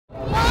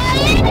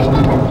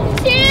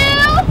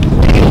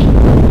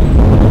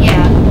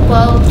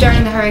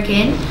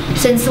hurricane,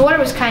 since the water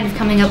was kind of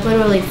coming up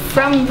literally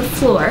from the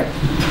floor.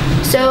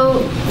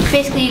 So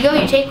basically you go,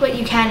 you take what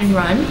you can and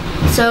run.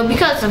 So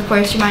because of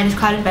course your mind is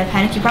clouded by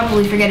panic, you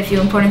probably forget a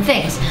few important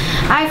things.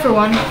 I for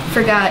one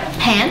forgot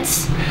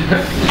pants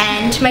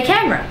and my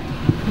camera.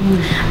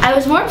 I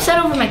was more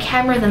upset over my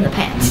camera than the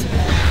pants.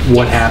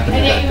 What happened?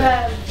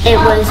 It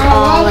was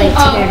all like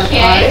teared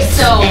apart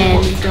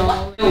and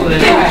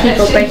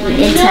people breaking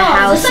into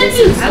houses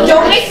and stuff.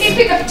 Don't make me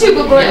pick up two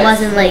books. It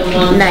wasn't like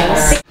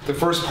nice. The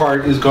first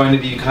part is going to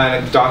be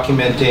kind of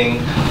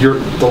documenting your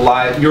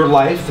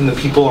life and the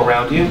people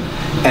around you,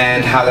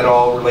 and how that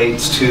all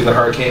relates to the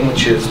hurricane,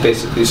 which is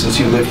basically, since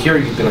you live here,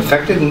 you've been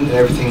affected and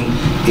everything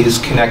is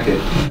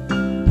connected.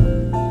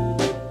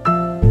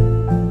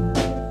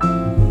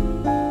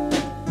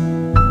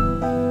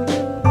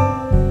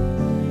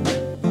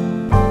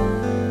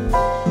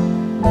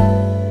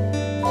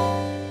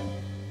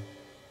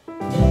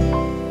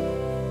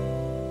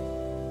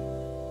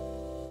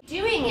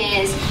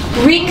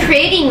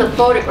 Recreating the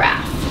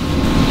photograph.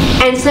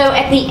 And so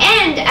at the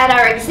end, at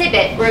our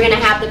exhibit, we're going to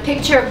have the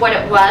picture of what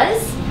it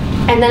was,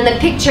 and then the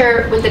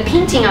picture with the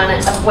painting on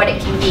it of what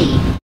it can be.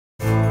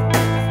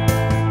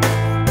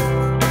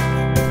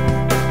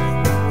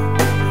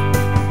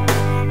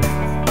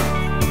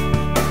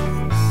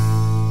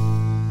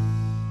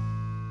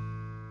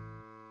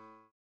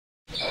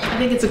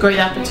 I think it's a great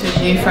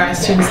opportunity for our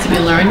students to be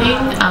learning.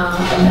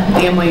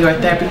 The NYU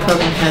Art Therapy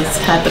Program has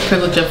had the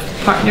privilege of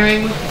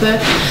partnering with the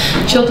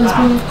Children's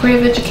Movement for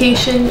Creative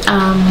Education,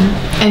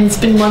 and it's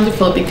been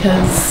wonderful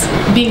because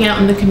being out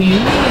in the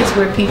community is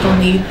where people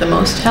need the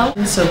most help.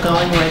 So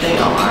going where they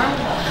are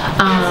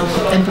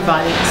and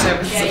providing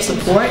services of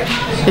support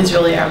is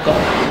really our goal.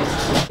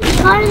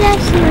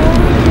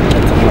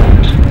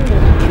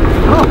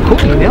 Oh,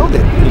 cool, you nailed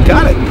it. You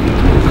got it.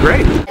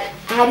 Great.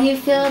 How do you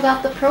feel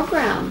about the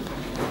program?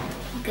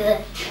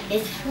 Good.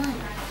 It's fun.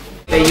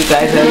 That you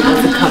guys are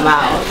able to come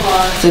out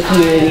to the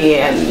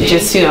community and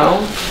just, you know,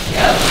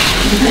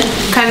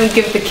 kind of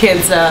give the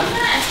kids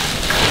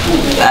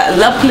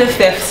uplift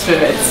their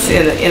spirits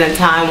in a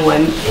time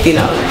when, you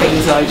know,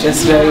 things are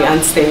just very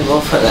unstable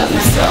for them.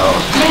 So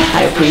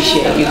I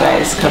appreciate you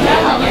guys coming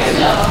out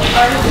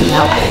and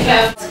helping.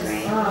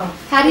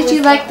 How did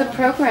you like the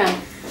program?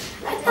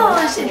 I thought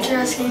it was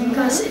interesting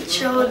because it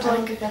showed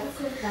like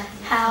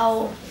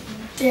how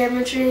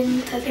damaging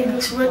the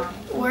things were,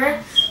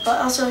 but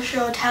also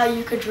showed how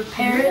you could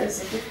repair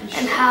it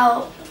and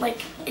how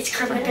like it's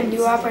kind of like a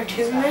new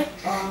opportunity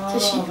to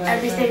see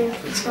everything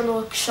is going to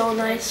look so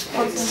nice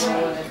once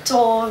it's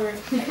all over.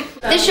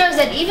 This shows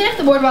that even if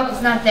the boardwalk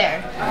is not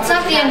there, it's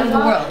not the end of the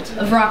world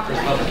of Rockland.